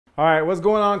All right, what's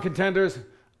going on, contenders?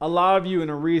 A lot of you in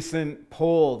a recent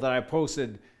poll that I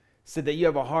posted said that you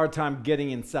have a hard time getting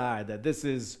inside, that this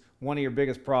is one of your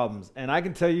biggest problems. And I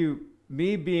can tell you,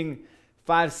 me being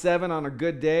 5'7" on a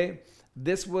good day,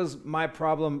 this was my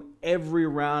problem every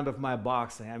round of my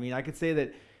boxing. I mean, I could say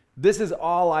that this is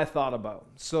all I thought about.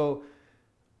 So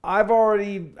I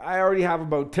already have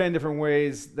about 10 different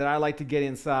ways that I like to get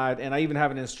inside, and I even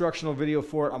have an instructional video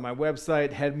for it on my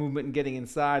website, head movement and getting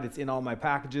inside. It's in all my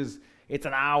packages. It's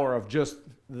an hour of just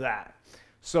that.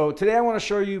 So today I want to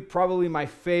show you probably my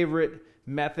favorite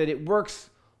method. It works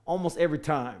almost every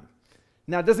time.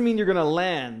 Now, it doesn't mean you're going to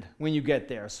land when you get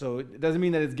there. So it doesn't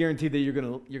mean that it's guaranteed that you're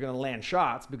going to land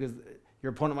shots, because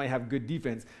your opponent might have good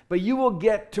defense. But you will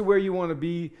get to where you want to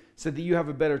be so that you have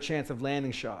a better chance of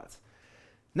landing shots.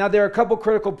 Now, there are a couple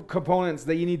critical components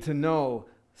that you need to know,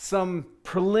 some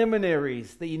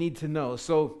preliminaries that you need to know.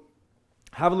 So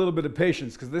have a little bit of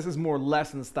patience, because this is more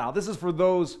lesson style. This is for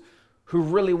those who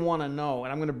really want to know,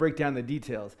 and I'm going to break down the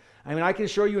details. I mean, I can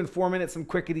show you in 4 minutes some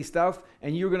quickity stuff,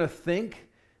 and you're going to think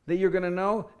that you're going to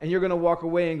know, and you're going to walk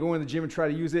away and go in the gym and try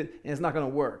to use it, and it's not going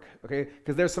to work, okay?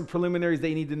 Because there's some preliminaries that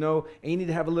you need to know, and you need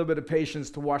to have a little bit of patience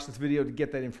to watch this video to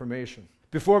get that information.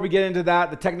 Before we get into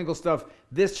that, the technical stuff,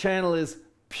 this channel is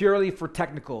purely for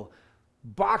technical.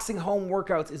 Boxing Home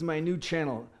Workouts is my new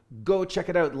channel. Go check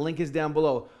it out. Link is down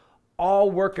below.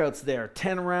 All workouts there,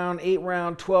 10 round, 8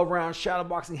 round, 12 round, shadow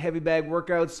boxing heavy bag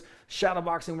workouts, shadow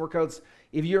boxing workouts.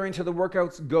 If you're into the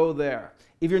workouts, go there.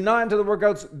 If you're not into the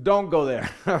workouts, don't go there,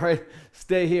 all right?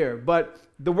 Stay here. But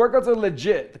the workouts are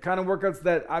legit. The kind of workouts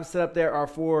that I've set up there are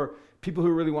for people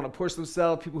who really want to push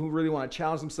themselves, people who really want to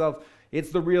challenge themselves. It's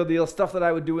the real deal, stuff that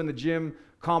I would do in the gym,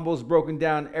 combos broken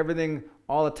down, everything,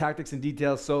 all the tactics and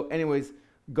details. So anyways,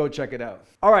 go check it out.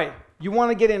 All right, you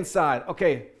want to get inside.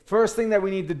 Okay, first thing that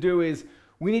we need to do is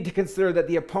we need to consider that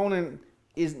the opponent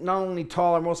is not only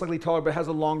taller, most likely taller, but has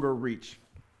a longer reach.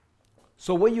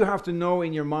 So what you have to know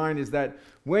in your mind is that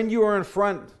when you are in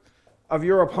front of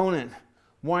your opponent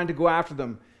wanting to go after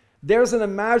them, there's an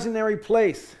imaginary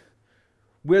place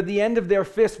where the end of their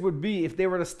fist would be if they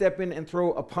were to step in and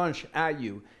throw a punch at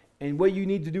you. And what you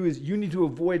need to do is you need to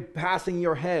avoid passing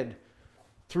your head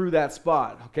through that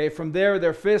spot, okay? From there,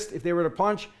 their fist, if they were to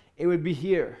punch, it would be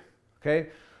here, okay?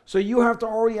 So you have to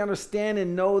already understand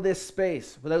and know this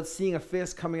space without seeing a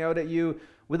fist coming out at you,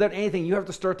 without anything. You have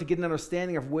to start to get an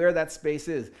understanding of where that space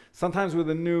is. Sometimes with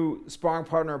a new sparring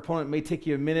partner or opponent, it may take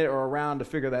you a minute or a round to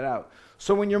figure that out.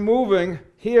 So when you're moving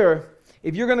here,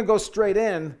 if you're gonna go straight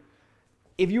in,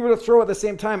 if you were to throw at the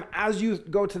same time as you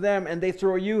go to them and they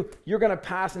throw you, you're gonna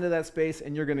pass into that space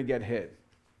and you're gonna get hit.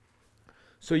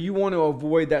 So you want to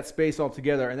avoid that space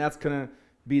altogether, and that's gonna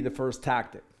be the first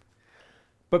tactic.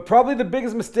 But probably the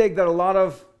biggest mistake that a lot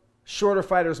of shorter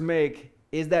fighters make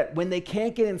is that when they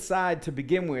can't get inside to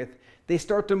begin with, they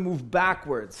start to move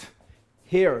backwards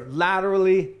here,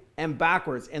 laterally and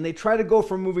backwards. And they try to go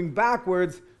from moving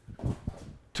backwards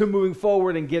to moving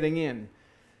forward and getting in.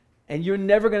 And you're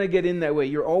never going to get in that way.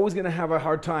 You're always going to have a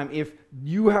hard time. If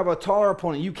you have a taller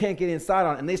opponent you can't get inside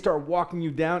on, and they start walking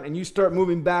you down, and you start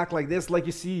moving back like this, like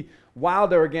you see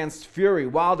Wilder against Fury.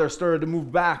 Wilder started to move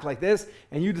back like this,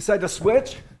 and you decide to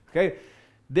switch, okay?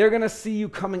 They're going to see you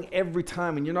coming every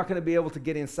time, and you're not going to be able to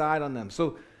get inside on them.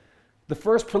 So the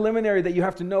first preliminary that you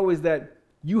have to know is that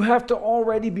you have to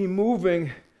already be moving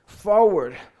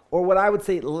forward, or what I would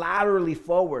say laterally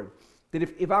forward. That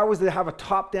if I was to have a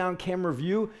top-down camera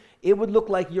view, it would look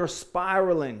like you're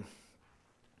spiraling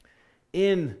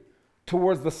in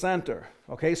towards the center,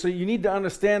 okay? So you need to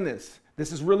understand this.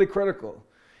 This is really critical.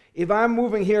 If I'm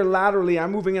moving here laterally,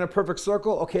 I'm moving in a perfect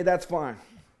circle, okay, that's fine.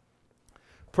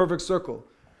 Perfect circle.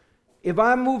 If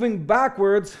I'm moving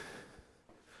backwards,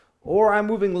 or I'm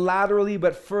moving laterally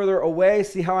but further away,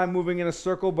 see how I'm moving in a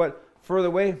circle but further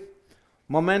away?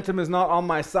 Momentum is not on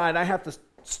my side. I have to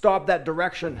stop that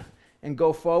direction and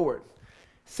go forward.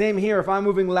 Same here, if I'm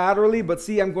moving laterally, but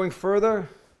see I'm going further,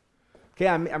 okay,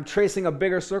 I'm tracing a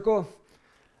bigger circle,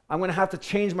 I'm going to have to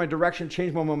change my direction,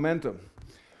 change my momentum.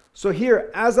 So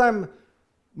here, as I'm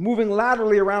moving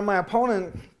laterally around my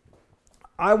opponent,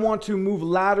 I want to move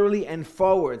laterally and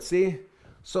forward, see?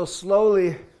 So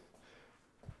slowly,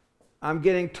 I'm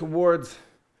getting towards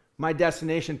my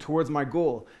destination, towards my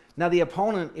goal. Now the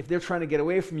opponent, if they're trying to get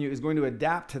away from you, is going to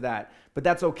adapt to that, but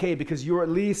that's okay because you're at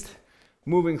least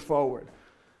moving forward.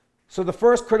 So the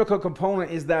first critical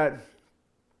component is that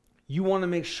you want to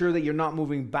make sure that you're not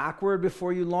moving backward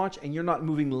before you launch, and you're not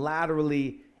moving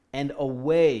laterally and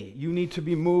away. You need to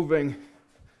be moving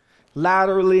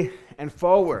laterally and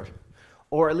forward,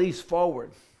 or at least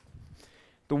forward.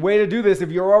 The way to do this,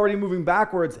 if you're already moving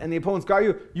backwards and the opponent's got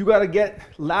you, you got to get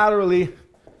laterally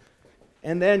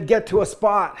and then get to a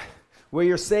spot where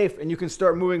you're safe and you can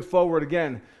start moving forward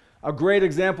again. A great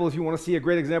example, if you want to see a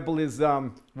great example, is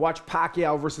watch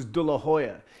Pacquiao versus De La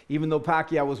Hoya. Even though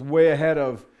Pacquiao was way ahead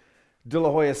of De La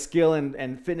Hoya's skill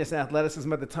and fitness and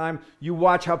athleticism at the time, you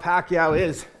watch how Pacquiao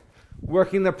is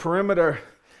working the perimeter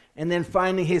and then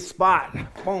finding his spot,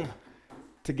 boom,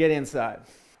 to get inside.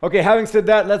 Okay, having said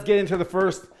that, let's get into the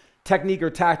first technique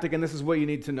or tactic, and this is what you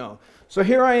need to know. So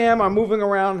here I am, I'm moving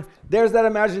around. There's that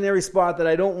imaginary spot that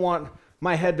I don't want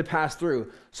my head to pass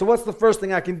through. So what's the first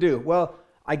thing I can do? Well,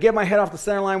 I get my head off the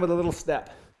center line with a little step.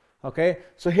 Okay,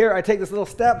 so here I take this little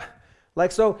step,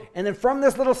 like so, and then from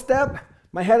this little step,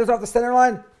 my head is off the center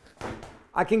line,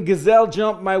 I can gazelle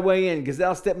jump my way in,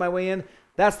 gazelle step my way in.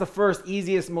 That's the first,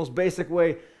 easiest, most basic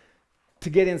way to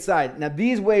get inside. Now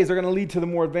these ways are going to lead to the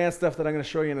more advanced stuff that I'm going to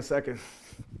show you in a second.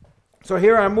 So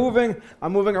here I'm moving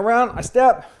around, I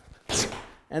step,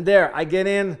 and there, I get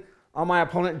in on my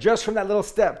opponent just from that little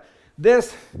step.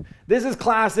 This is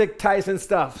classic Tyson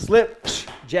stuff. Slip,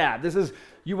 jab. This is,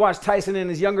 you watch Tyson in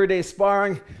his younger days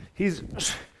sparring, he's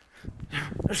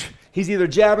either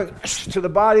jabbing to the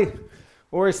body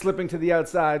or he's slipping to the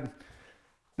outside.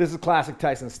 This is classic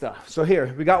Tyson stuff. So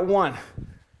here, we got one.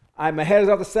 My head is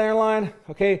off the center line,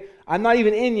 okay? I'm not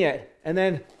even in yet, and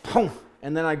then, boom,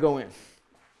 and then I go in.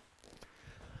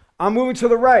 I'm moving to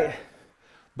the right,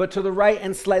 but to the right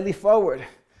and slightly forward.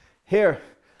 Here,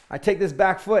 I take this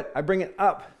back foot, I bring it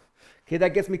up. Okay,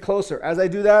 that gets me closer. As I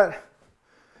do that,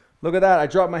 look at that, I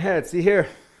drop my head. See here?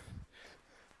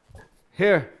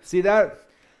 Here, see that?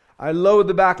 I load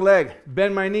the back leg,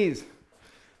 bend my knees.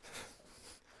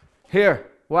 Here,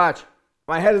 watch.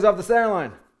 My head is off the center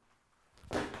line.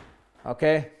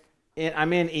 Okay, and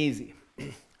I'm in easy.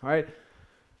 All right,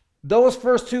 those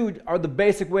first two are the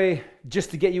basic way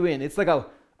just to get you in. It's like a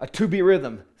two-beat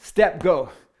rhythm. Step, go,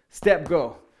 step,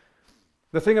 go.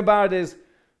 The thing about it is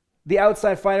the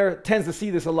outside fighter tends to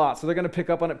see this a lot, so they're going to pick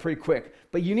up on it pretty quick.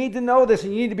 But you need to know this,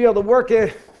 and you need to be able to work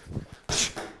it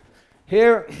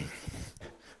here,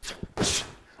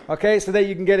 okay, so that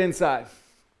you can get inside.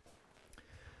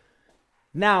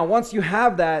 Now, once you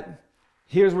have that,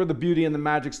 here's where the beauty and the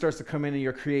magic starts to come in and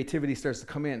your creativity starts to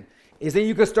come in, is that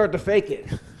you can start to fake it.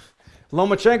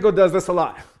 Lomachenko does this a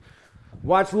lot.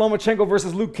 Watch Lomachenko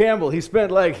versus Luke Campbell. He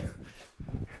spent like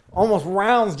almost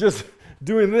rounds just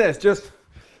doing this, just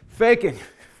faking.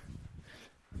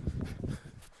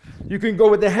 You can go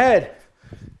with the head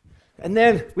and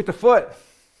then with the foot.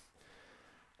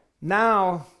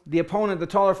 Now, the opponent, the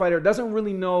taller fighter, doesn't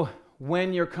really know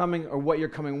when you're coming or what you're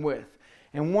coming with.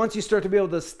 And once you start to be able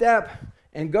to step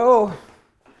and go,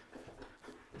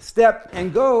 step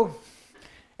and go,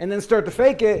 and then start to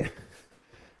fake it,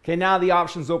 okay, now the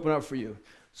options open up for you.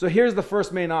 So here's the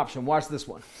first main option. Watch this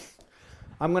one.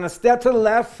 I'm going to step to the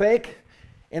left, fake,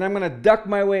 and I'm going to duck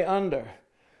my way under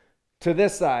to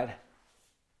this side.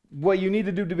 What you need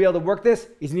to do to be able to work this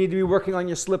is you need to be working on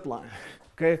your slip line,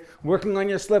 okay? Working on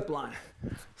your slip line.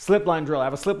 Slip line drill. I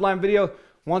have a slip line video.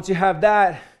 Once you have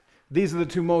that, these are the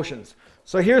two motions.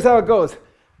 So here's how it goes.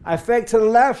 I fake to the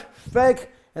left, fake,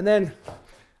 and then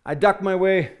I duck my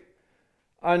way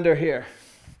under here.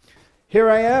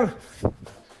 Here I am.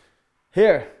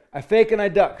 Here, I fake and I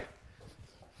duck.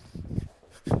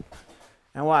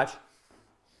 And watch,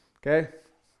 okay?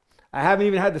 I haven't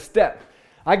even had to step.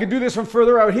 I could do this from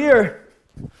further out here,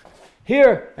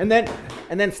 and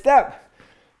then step.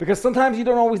 Because sometimes you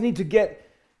don't always need to get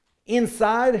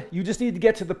inside, you just need to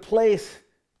get to the place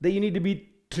that you need to be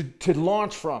to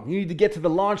launch from. You need to get to the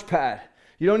launch pad.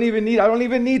 I don't even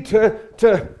need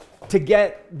to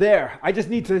get there. I just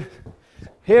need to,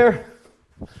 here,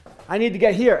 I need to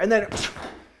get here. And then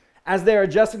as they're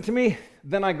adjusting to me,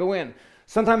 then I go in.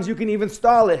 Sometimes you can even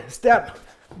stall it, step,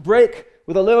 break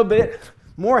with a little bit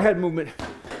more head movement,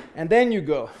 and then you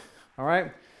go, all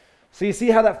right? So you see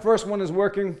how that first one is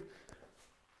working?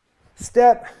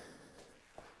 Step,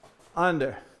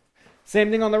 under.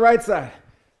 Same thing on the right side.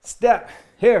 Step,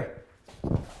 here.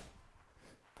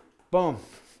 Boom.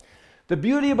 The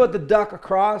beauty about the duck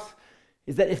across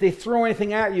is that if they throw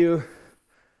anything at you,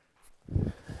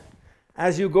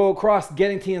 as you go across,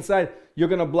 getting to the inside, you're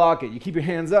going to block it. You keep your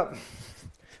hands up.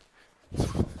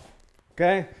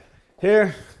 Okay?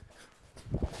 Here.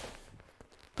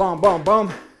 Boom, boom,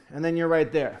 boom. And then you're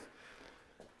right there.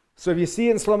 So if you see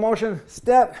it in slow motion,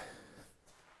 step.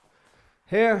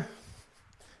 Here.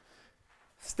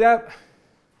 Step.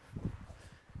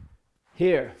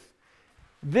 Here.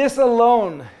 This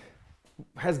alone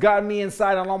has gotten me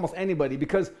inside on almost anybody,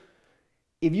 because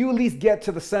if you at least get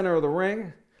to the center of the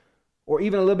ring, or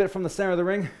even a little bit from the center of the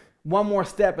ring, one more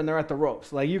step and they're at the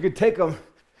ropes. Like you could take them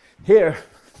here,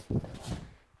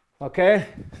 okay?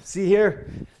 See here,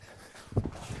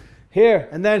 here,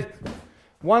 and then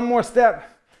one more step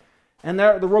and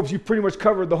they're at the ropes. You pretty much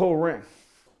covered the whole ring.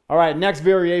 All right, next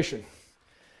variation.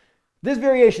 This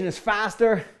variation is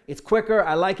faster, it's quicker,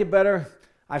 I like it better.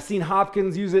 I've seen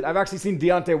Hopkins use it. I've actually seen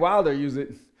Deontay Wilder use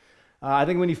it. I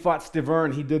think when he fought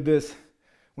Stiverne, he did this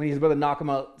when he was about to knock him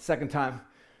out second time.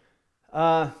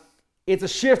 It's a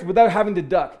shift without having to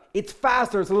duck. It's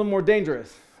faster, it's a little more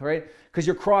dangerous, right? Because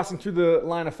you're crossing through the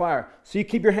line of fire. So you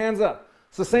keep your hands up.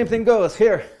 So the same thing goes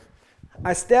here.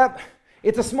 I step,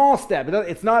 it's a small step,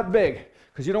 it's not big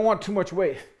because you don't want too much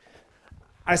weight.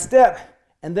 I step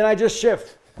and then I just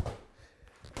shift.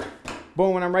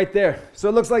 Boom, and I'm right there. So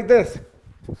it looks like this.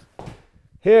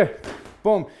 Here,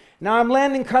 boom. Now I'm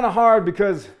landing kind of hard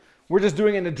because we're just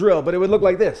doing it in a drill, but it would look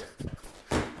like this.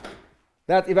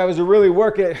 That if I was to really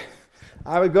work it,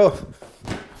 I would go,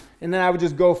 and then I would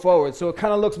just go forward. So it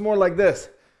kind of looks more like this.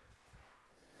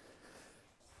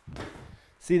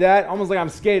 See that? Almost like I'm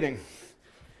skating.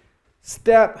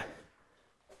 Step,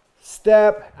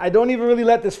 step. I don't even really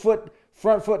let this front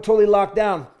foot totally lock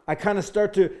down. I kind of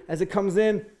start to, as it comes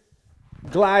in,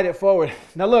 glide it forward.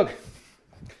 Now look.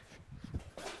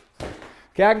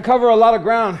 Okay, I can cover a lot of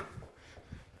ground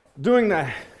doing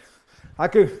that. I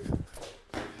could,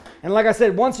 and like I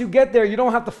said, once you get there, you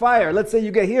don't have to fire. Let's say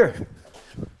you get here.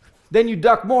 Then you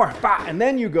duck more, bah, and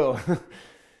then you go.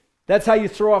 That's how you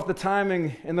throw off the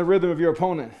timing and the rhythm of your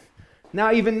opponent.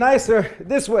 Now even nicer,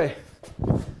 this way.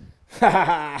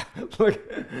 Look,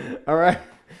 all right?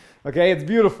 Okay, it's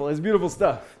beautiful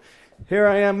stuff. Here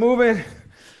I am moving,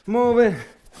 moving.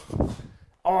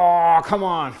 Oh, come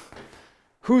on.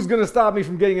 Who's gonna stop me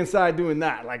from getting inside doing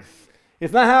that? Like,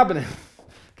 it's not happening.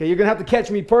 Okay, you're gonna have to catch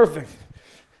me perfect.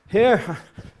 Here,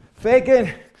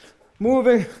 faking,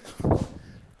 moving.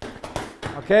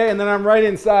 Okay, and then I'm right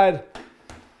inside,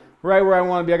 right where I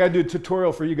wanna be. I gotta do a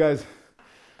tutorial for you guys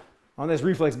on this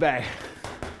reflex bag.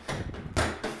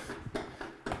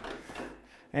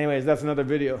 Anyways, that's another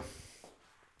video.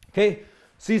 Okay,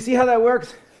 so you see how that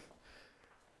works?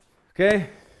 Okay.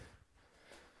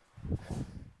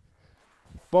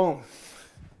 Boom.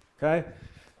 Okay.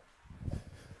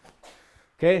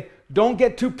 Okay. Don't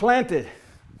get too planted.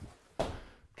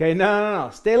 Okay. No.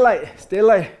 Stay light. Stay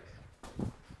light.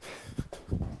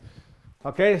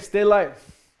 Okay. Stay light.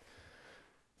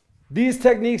 These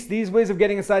techniques, these ways of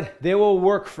getting inside, they will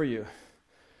work for you.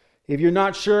 If you're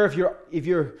not sure,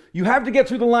 you have to get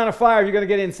through the line of fire if you're going to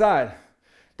get inside.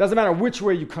 Doesn't matter which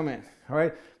way you come in. All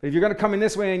right. But if you're going to come in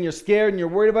this way and you're scared and you're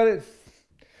worried about it,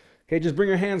 okay, just bring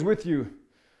your hands with you.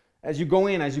 As you go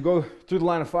in, as you go through the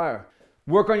line of fire.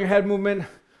 Work on your head movement,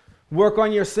 work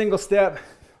on your single step,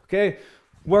 okay?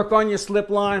 Work on your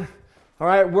slip line, all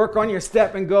right? Work on your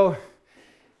step and go.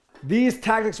 These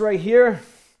tactics right here,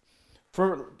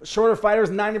 for shorter fighters,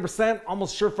 90%,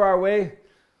 almost surefire way,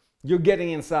 you're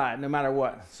getting inside no matter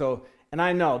what. So, and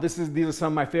I know these are some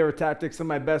of my favorite tactics, some of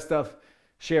my best stuff,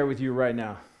 share with you right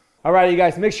now. All right, you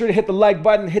guys, make sure to hit the like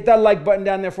button, hit that like button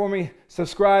down there for me,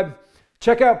 subscribe.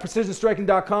 Check out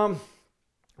precisionstriking.com.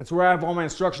 That's where I have all my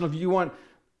instructional. If you want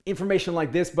information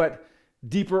like this, but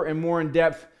deeper and more in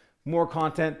depth, more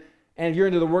content. And if you're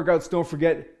into the workouts, don't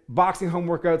forget boxing home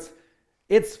workouts.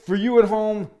 It's for you at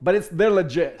home, but they're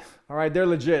legit. All right, they're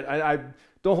legit. I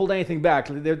don't hold anything back.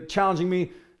 They're challenging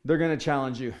me. They're going to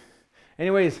challenge you.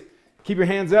 Anyways, keep your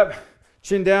hands up,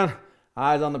 chin down,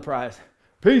 eyes on the prize.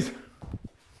 Peace.